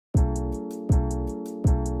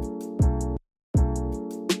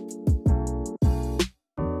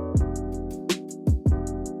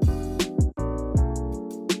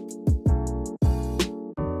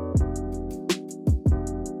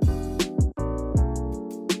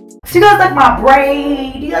Do you guys like my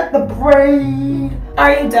braid? Do you like the braid?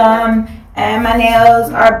 Are you dumb? And my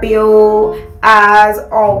nails are built as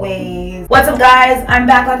always. What's up guys? I'm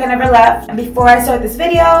back like I never left. And before I start this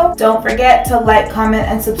video, don't forget to like, comment,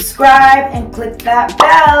 and subscribe and click that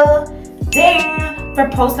bell. Ding! For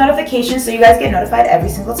post notifications so you guys get notified every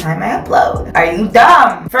single time I upload. Are you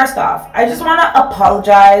dumb? First off, I just want to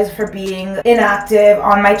apologize for being inactive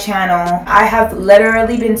on my channel. I have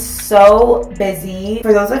literally been so busy.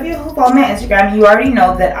 For those of you who follow my Instagram, you already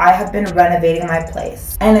know that I have been renovating my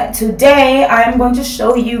place. And today I'm going to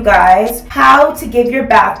show you guys how to give your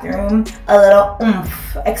bathroom a little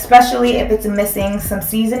oomph, especially if it's missing some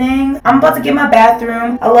seasoning. I'm about to give my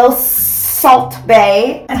bathroom a little salt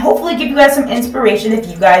bay and hopefully give you guys some inspiration if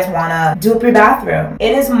you guys want to do up your bathroom.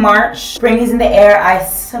 It is March, spring is in the air, I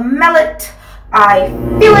smell it, I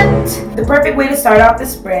feel it. The perfect way to start off the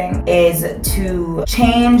spring is to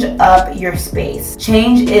change up your space.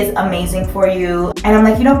 Change is amazing for you. And I'm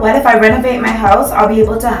like, you know what? If I renovate my house, I'll be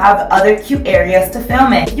able to have other cute areas to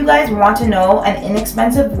film it. If you guys want to know an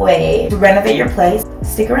inexpensive way to renovate your place,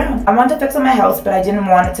 stick around. I wanted to fix up my house, but I didn't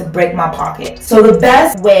want it to break my pocket. So the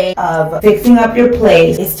best way of fixing up your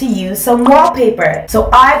place is to use some wallpaper. So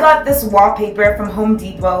I got this wallpaper from Home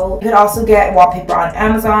Depot. You could also get wallpaper on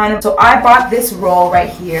Amazon. So I bought this roll right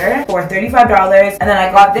here for $35, and then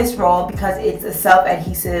I got this roll because it's a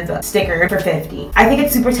self-adhesive sticker for $50. I think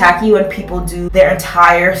it's super tacky when people do their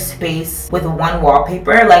entire space with one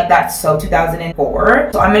wallpaper. Like, that's so 2004.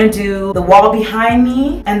 So I'm gonna do the wall behind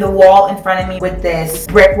me and the wall in front of me with this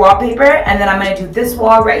brick wallpaper, and then I'm gonna do this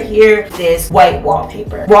wall right here, this white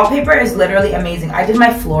wallpaper. Wallpaper is literally amazing. I did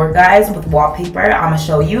my floor, guys, with wallpaper. I'm gonna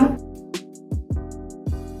show you.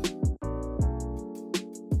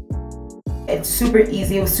 It's super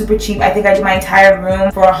easy. It was super cheap. I think I did my entire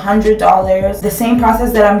room for $100. The same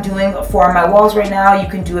process that I'm doing for my walls right now, you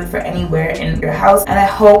can do it for anywhere in your house. And I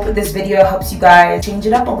hope this video helps you guys change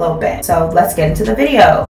it up a little bit. So let's get into the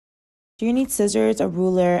video. You need scissors, a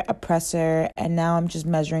ruler, a presser, and now I'm just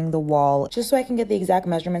measuring the wall just so I can get the exact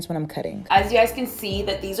measurements when I'm cutting. As you guys can see,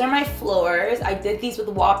 that these are my floors. I did these with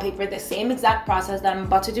wallpaper, the same exact process that I'm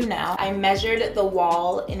about to do now. I measured the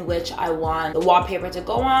wall in which I want the wallpaper to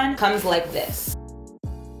go on. Comes like this.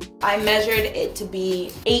 I measured it to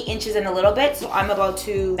be 8 inches and a little bit, so I'm about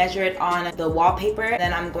to measure it on the wallpaper,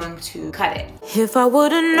 then I'm going to cut it. If I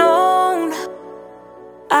would've known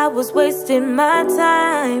I was wasting my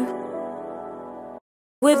time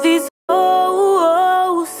with these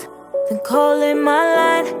hoes, then calling my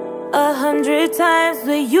line 100 times,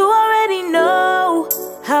 but you already know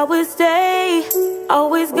how it stay.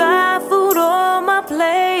 Always got food on my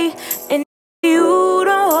plate, and you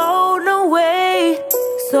don't hold no weight.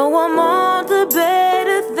 So I'm on to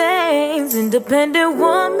better things. Independent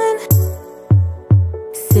woman,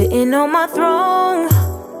 sitting on my throne.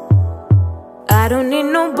 I don't need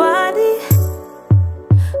nobody,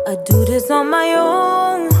 I do this on my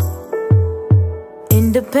own.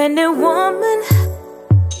 Independent woman,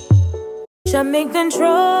 I'm in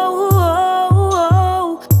control.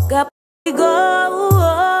 Got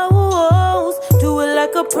goals, do it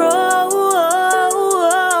like a pro.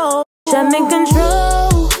 I'm in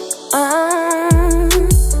control,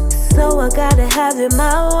 so I gotta have it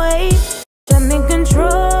my way. I'm in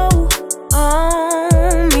control,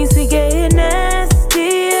 means we get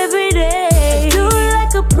nasty every day. Do it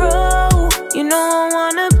like a pro, you know I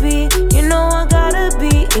wanna be, you know I gotta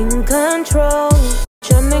be in control.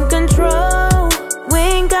 I'm in control, we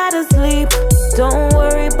ain't gotta sleep, don't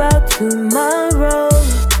worry about tomorrow.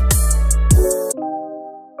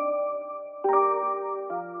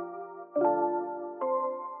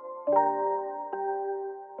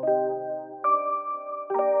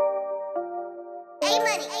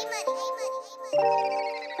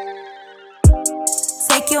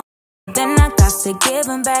 Take your then I got to give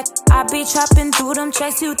them back. I be chopping through them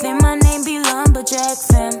checks, you think my name be Lumberjack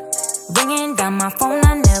fam. Ringing down my phone,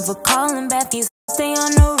 I never calling back. These stay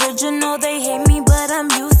unoriginal, they hate me, but I'm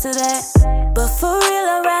used to that. But for real,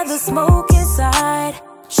 I'd rather smoke inside,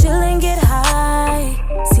 chill and get high.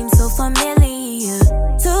 Seems so familiar,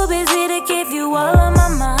 too busy to give you all of my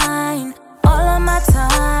mind, all of my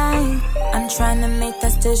time. I'm trying to make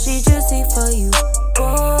that stushy juicy for you,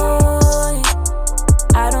 boy.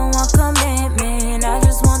 I don't want commitment, I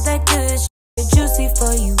just want that good shit juicy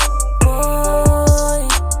for you, boy.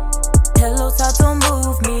 Hello, talk, don't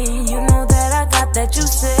move me, you know that I got that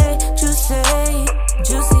juicy, juicy,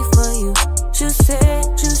 juicy for you, juicy,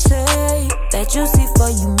 juicy. That juicy for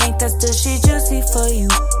you, make that stushy juicy for you,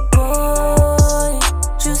 boy.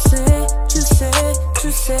 Juicy, juicy,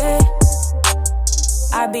 juicy.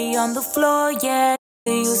 I be on the floor, yeah.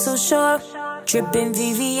 You so short, dripping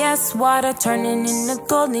VVS water, turning into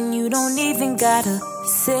gold, and you don't even gotta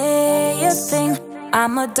say a thing.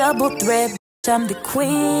 I'm a double threat, I'm the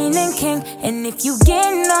queen and king, and if you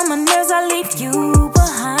getting on my nerves, I'll leave you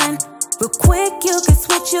behind. Real quick, you can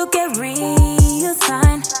switch, you get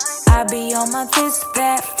reassigned. I be on my this,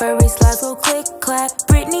 that, furry slides go click, clack.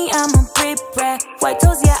 Britney, I'm a Brit brat. White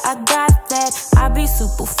toes, yeah, I got that. I be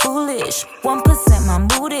super foolish, 1% my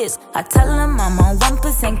mood is. I tell them I'm on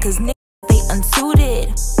 1%, cause niggas, they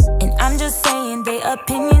unsuited. And I'm just saying, they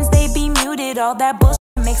opinions, they be muted. All that bullshit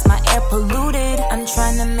makes my air polluted. I'm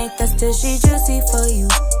trying to make that stushy juicy for you,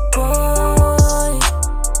 boy.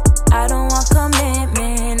 I don't want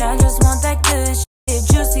commitment, I just want that good shit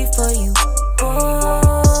juicy for you,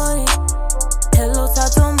 boy. Pillows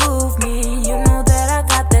start to move me, you know that I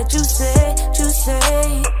got that juicy, juicy,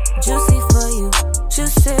 juicy for you,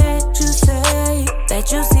 juicy, juicy. That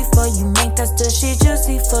juicy for you, make that stushy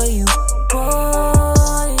juicy for you,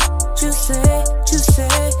 boy. Juicy, juicy,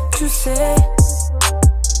 juicy.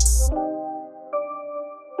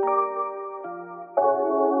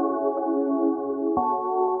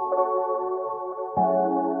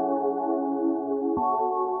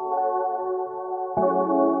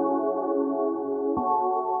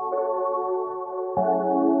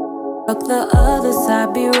 Fuck the other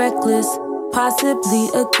side, be reckless, possibly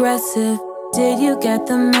aggressive. Did you get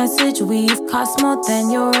the message? We've cost more than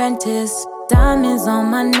your rent is. Diamonds on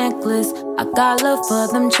my necklace, I got love for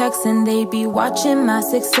them checks, and they be watching my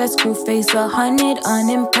success. Crew face 100,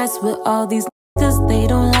 unimpressed with all these niggas, they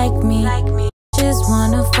don't like me. Just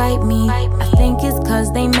wanna fight me. I think it's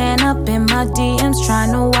cause they man up in my DMs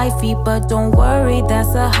trying to wifey, but don't worry, that's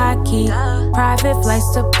a hotkey. Private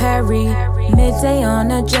flights to Paris, midday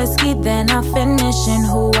on a jet ski, then I finish in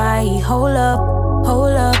Hawaii. Hold up,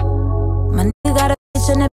 hold up, my nigga got a bitch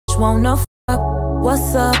and a bitch wanna fuck.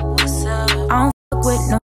 What's up? I don't fuck with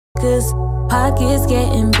no niggas. Pockets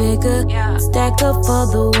getting bigger, stack up for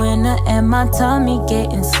the winter, and my tummy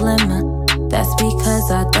getting slimmer. That's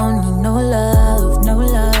because I don't need no love, no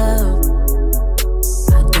love.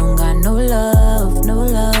 I don't got no love, no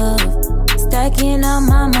love. Stacking up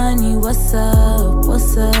my money, what's up,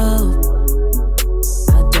 what's up?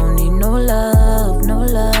 I don't need no love, no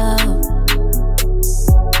love.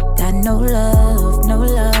 Got no love, no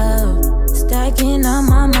love. Stacking up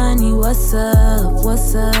my money, what's up,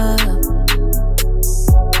 what's up?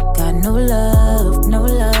 Got no love, no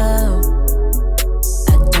love.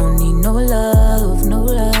 No love, no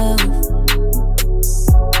love.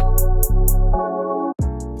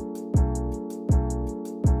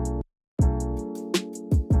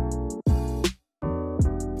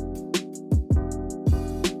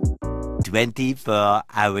 24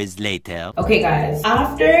 hours later. Okay guys,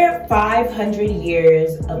 after 500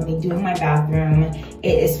 years of me doing my bathroom,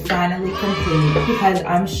 it is finally complete because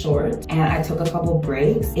I'm short and I took a couple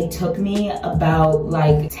breaks. It took me about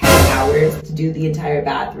like 10 hours to do the entire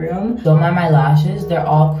bathroom. Don't mind my lashes, they're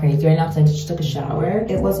all crazy right now because I just took a shower.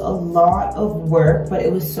 It was a lot of work, but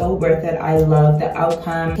it was so worth it. I love the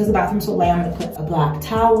outcome. Because the bathroom's so light, I'm gonna put a black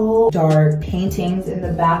towel, dark paintings in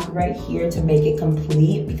the back right here to make it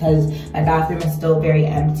complete because my bathroom is still very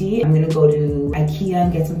empty. I'm gonna go to IKEA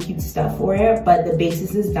and get some cute stuff for it, but the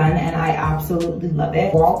basis is done and I absolutely love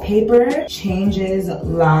it. Wallpaper changes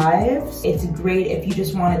lives. It's great if you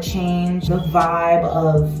just want to change the vibe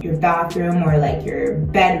of your bathroom or like your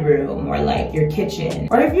bedroom or like your kitchen,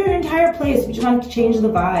 or if your entire place, if you just want to change the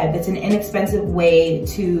vibe. It's an inexpensive way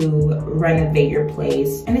to renovate your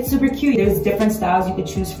place and it's super cute. There's different styles you could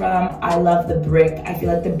choose from. I love the brick. I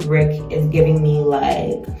feel like the brick is giving me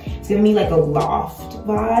like, it's giving me like a loft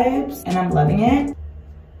vibes and I'm loving it.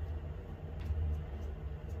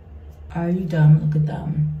 Are you dumb? Look at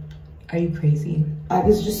them. Are you crazy? I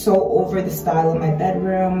was just so over the style of my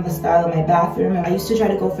bedroom, the style of my bathroom. I used to try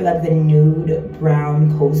to go for like the nude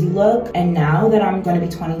brown cozy look. And now that I'm gonna be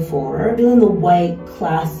 24, I'm feeling the white,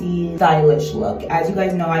 classy, stylish look. As you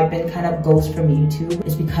guys know, I've been kind of ghost from YouTube.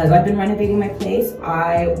 It's because I've been renovating my place.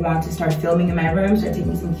 I want to start filming in my room, start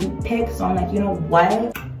taking some cute pics. So I'm like, you know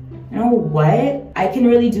what? You know what? I can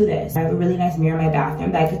really do this. I have a really nice mirror in my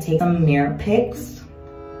bathroom that I could take some mirror pics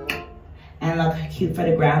and look cute for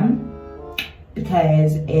the gram.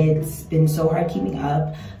 because it's been so hard keeping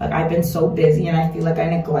up. Like, I've been so busy and I feel like I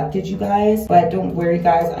neglected you guys, but don't worry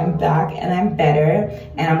guys, I'm back and I'm better,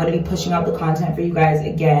 and I'm gonna be pushing out the content for you guys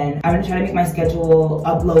again. I'm gonna try to make my schedule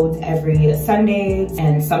uploads every Sunday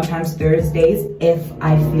and sometimes Thursdays if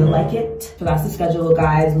I feel like it. So that's the schedule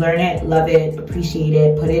guys. Learn it, love it, appreciate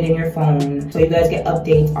it, put it in your phone so you guys get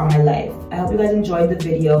updates on my life. I hope you guys enjoyed the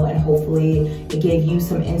video and hopefully it gave you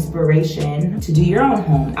some inspiration to do your own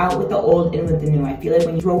home. Out with the old, in with the new. I feel like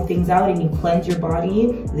when you throw things out and you cleanse your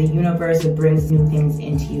body, the universe brings new things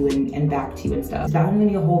into you and back to you and stuff. That's gonna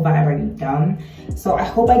be a whole vibe. Are you dumb? So I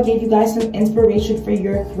hope I gave you guys some inspiration for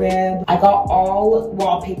your crib. I got all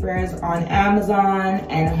wallpapers on Amazon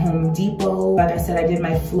and Home Depot. Like I said, I did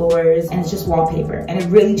my floors and it's just wallpaper and it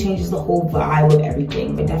really changes the whole vibe of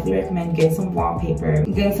everything. I definitely recommend getting some wallpaper,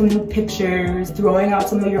 getting some new pictures, throwing out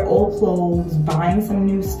some of your old clothes, buying some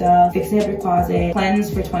new stuff, fixing up your closet, cleanse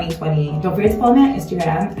for 2020. Don't forget to follow me on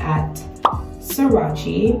Instagram at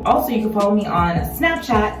Srirachi. Also, you can follow me on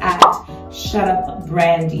Snapchat at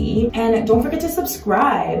ShutUpBrandy. And don't forget to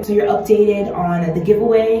subscribe so you're updated on the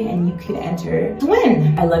giveaway and you can enter to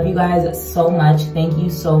win. I love you guys so much. Thank you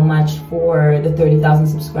so much for the 30,000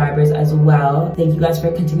 subscribers as well. Thank you guys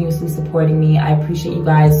for continuously supporting me. I appreciate you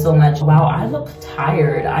guys so much. Wow, I look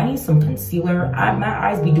tired. I need some concealer. My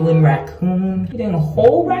eyes be doing raccoon. You're doing a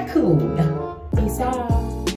whole raccoon. Peace out.